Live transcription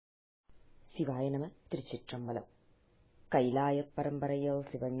சிவாய நம. திருச்சிற்றம்பலம். கைலாயப் பரம்பரையில்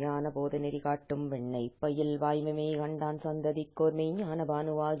சிவஞான போத நெறி காட்டும் வெண்ணை பயில் வாய்மைமை கண்டான் சந்ததிக்கோர் மெய்ஞான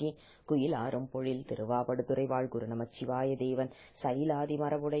பானுவாகி குயிலாரும் பொழில் திருவாவடுதுறை வாழ்குரு நமச்சிவாய தேவன் சைலாதி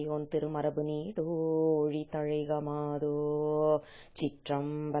மரபுடையோன் திருமரபு நீடோழி தழைகமாதோ.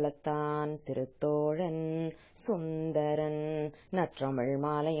 சிற்றம்பலத்தான் திருத்தோழன் சுந்தரன் நற்றமிழ்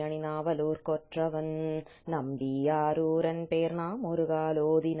மாலை அணிநாவலூர் கொற்றவன் நம்பியாரூரன் பேர் நாம் ஒரு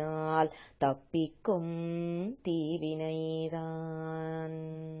காலோதினால் தப்பிக்கும் தீவினை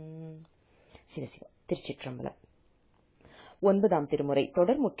சிவசிவ. திருச்சிற்றம்பலம். 9ஆம் திருமுறை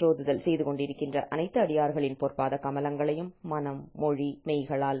தொடர் முற்றோதுதல் செய்து கொண்டிருக்கின்ற அனைத்து அடியார்களின் பொற்பாத கமலங்களையும் மனம் மொழி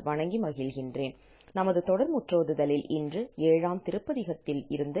மெய்களால் வணங்கி மகிழ்கின்றேன். நமது தொடர் முற்றோதுதலில் இன்று 7ஆம் திருப்பதிகத்தில்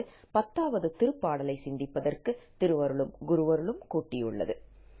இருந்து 10வது திருப்பாடலை சிந்திப்பதற்கு திருவருளும் குருவருளும் கூட்டியுள்ளது.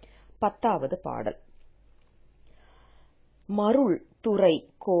 10வது பாடல். மருள் துறை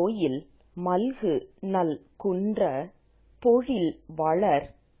கோயில் மல்கு நல் குன்ற பொழில் வளர்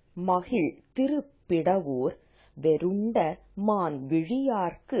மகிழ் திருப்பிடவூர் வெருண்ட மான்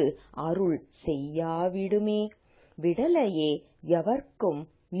விழியார்க்கு அருள் செய்யாவிடுமே விடலையே எவர்க்கும்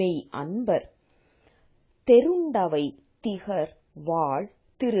மெய் அன்பர் தெருண்டவை திகர் வாழ்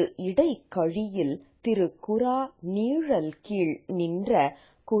திரு இடைக்கழியில் திரு குரா நீழல் கீழ் நின்ற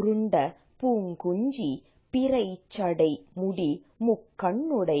குருண்ட பூங்குஞ்சி பிறை சடை முடி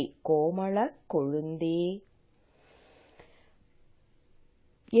முக்கண்ணுடை கோமளக் கொழுந்தே.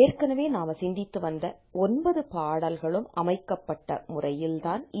 ஏற்கனவே நாம சிந்தித்து வந்த 9 பாடல்களும் அமைக்கப்பட்ட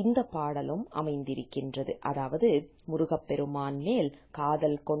முறையில்தான் இந்த பாடலும் அமைந்திருக்கின்றது. அதாவது முருகப்பெருமான் மேல்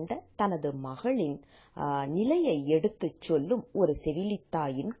காதல் கொண்ட தனது மகளின் நிலையை எடுத்துச் சொல்லும் ஒரு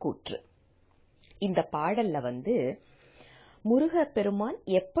செவிலித்தாயின் கூற்று. இந்த பாடல்ல முருகப்பெருமான்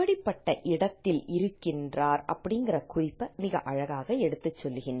எப்படிப்பட்ட இடத்தில் இருக்கின்றார் அப்படிங்கிற குறிப்பை மிக அழகாக எடுத்துச்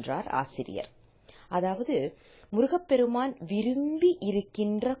சொல்லுகின்றார் ஆசிரியர். அதாவது முருகப்பெருமான் விரும்பி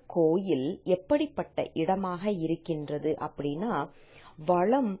இருக்கின்ற கோயில் எப்படிப்பட்ட இடமாக இருக்கின்றது அப்படின்னா,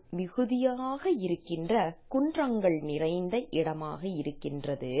 வளம் மிகுதியாக இருக்கின்ற குன்றங்கள் நிறைந்த இடமாக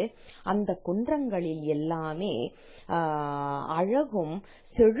இருக்கின்றது. அந்த குன்றங்களில் எல்லாமே அழகும்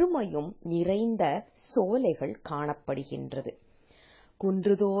செழுமையும் நிறைந்த சோலைகள் காணப்படுகின்றது.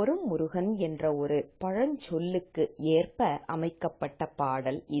 குன்றுதோறும் முருகன் என்ற ஒரு பழஞ்சொல்லுக்கு ஏற்ப அமைக்கப்பட்ட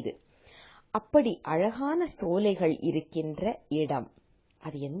பாடல் இது. அப்படி அழகான சோலைகள் இருக்கின்ற இடம்,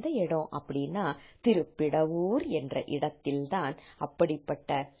 அது எந்த இடம் அப்படின்னா திருப்பிடவூர் என்ற இடத்தில்தான் அப்படிப்பட்ட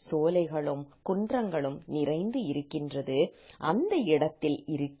சோலைகளும் குன்றங்களும் நிறைந்து இருக்கின்றது. அந்த இடத்தில்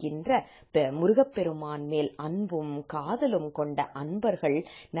இருக்கின்ற முருகப்பெருமான் மேல் அன்பும் காதலும் கொண்ட அன்பர்கள்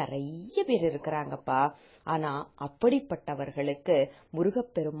நிறைய பேர் இருக்கிறாங்கப்பா. ஆனா அப்படிப்பட்டவர்களுக்கு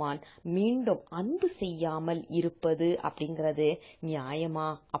முருகப்பெருமான் மீண்டும் அன்பு செய்யாமல் இருப்பது அப்படிங்கிறது நியாயமா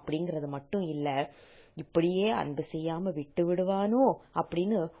அப்படிங்கிறது மட்டும் இல்ல, இப்படியே அன்பு செய்யாம விட்டு விடுவானோ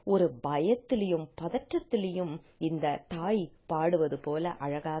அப்படின்னு ஒரு பயத்திலையும் பதற்றத்திலையும் இந்த தாய் பாடுவது போல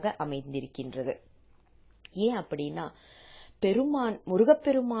அழகாக அமைந்திருக்கின்றது. ஏன் அப்படின்னா,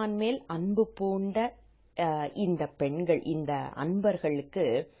 முருகப்பெருமான் மேல் அன்பு பூண்ட இந்த பெண்கள், இந்த அன்பர்களுக்கு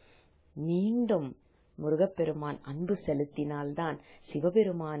மீண்டும் முருகப்பெருமான் அன்பு செலுத்தினால்தான்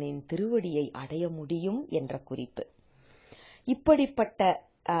சிவபெருமானின் திருவடியை அடைய முடியும் என்ற குறிப்பு. இப்படிப்பட்ட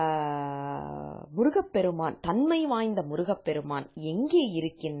முருகப்பெருமான், தன்மை வாய்ந்த முருகப்பெருமான் எங்கே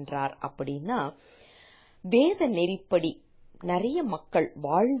இருக்கின்றார் அப்படின்னா, வேத நெறிப்படி நிறைய மக்கள்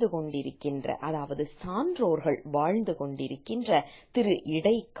வாழ்ந்து கொண்டிருக்கின்ற, அதாவது சான்றோர்கள் வாழ்ந்து கொண்டிருக்கின்ற திரு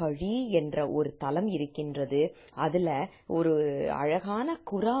இடைக்கழி என்ற ஒரு தலம் இருக்கின்றது. அதுல ஒரு அழகான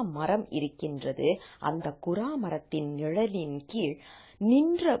குரா மரம் இருக்கின்றது. அந்த குரா மரத்தின் நிழலின் கீழ்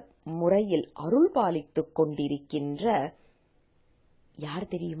நின்ற முறையில் அருள் பாலித்துக் கொண்டிருக்கின்ற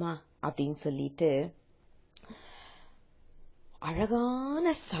யார் தெரியுமா அப்படின்னு சொல்லிட்டு,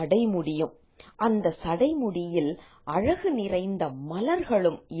 அழகான சடைமுடியும், அந்த சடைமுடியில் அழகு நிறைந்த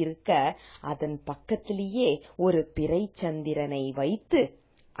மலர்களும் இருக்க, அதன் பக்கத்திலேயே ஒரு பிறை சந்திரனை வைத்து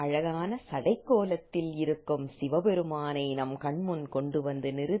அழகான சடைக்கோலத்தில் இருக்கும் சிவபெருமானை நம் கண்முன் கொண்டு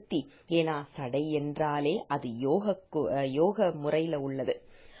வந்து நிறுத்தி, ஏன்னா சடை என்றாலே அது யோக முறையில உள்ளது.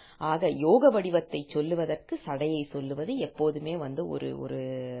 ஆக யோக வடிவத்தை சொல்லுவதற்கு சடையை சொல்லுவது எப்போதுமே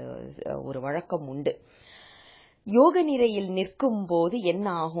ஒரு வழக்கம் உண்டு. யோக நிலையில் நிற்கும் போது என்ன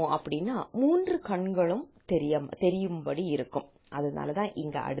ஆகும் அப்படின்னா, 3 கண்களும் தெரியும்படி இருக்கும். அதனாலதான்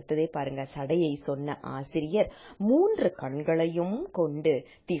இங்க அடுத்ததே பாருங்க, சடையை சொன்ன ஆசிரியர் 3 கண்களையும் கொண்டு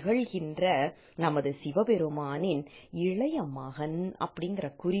திகழ்கின்ற நமது சிவபெருமானின் இளைய மகன் அப்படிங்கிற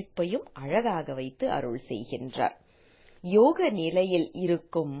குறிப்பையும் அழகாக வைத்து அருள் செய்கின்றார். யோக நிலையில்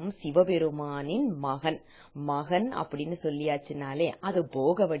இருக்கும் சிவபெருமானின் மகன். மகன் அப்படின்னு சொல்லியாச்சுனாலே அது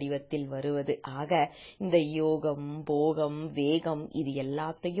போக வடிவத்தில் வருவது. ஆக இந்த யோகம், போகம், வேகம் இது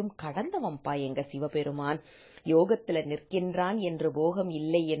எல்லாத்தையும் கடந்தவன்பா எங்க சிவபெருமான். யோகத்துல நிற்கின்றான் என்று போகம்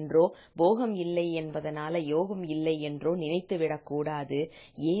இல்லை என்றோ, போகம் இல்லை என்பதனால யோகம் இல்லை என்றோ நினைத்து விடக்கூடாது.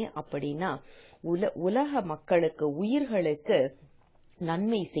 ஏன் அப்படின்னா, உலக மக்களுக்கு, உயிர்களுக்கு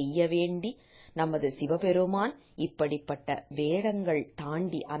நன்மை செய்ய வேண்டி நமது சிவபெருமான் இப்படிப்பட்ட வேடங்கள்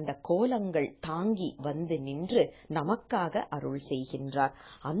தாண்டி, அந்த கோலங்கள் தாங்கி வந்து நின்று நமக்காக அருள் செய்கின்றார்.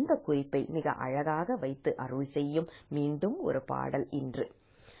 அந்த குறிப்பை மிக அழகாக வைத்து அருள் செய்யும் மீண்டும் ஒரு பாடல் இன்று.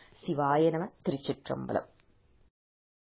 சிவாய நம. திருச்சிற்றம்பலம்.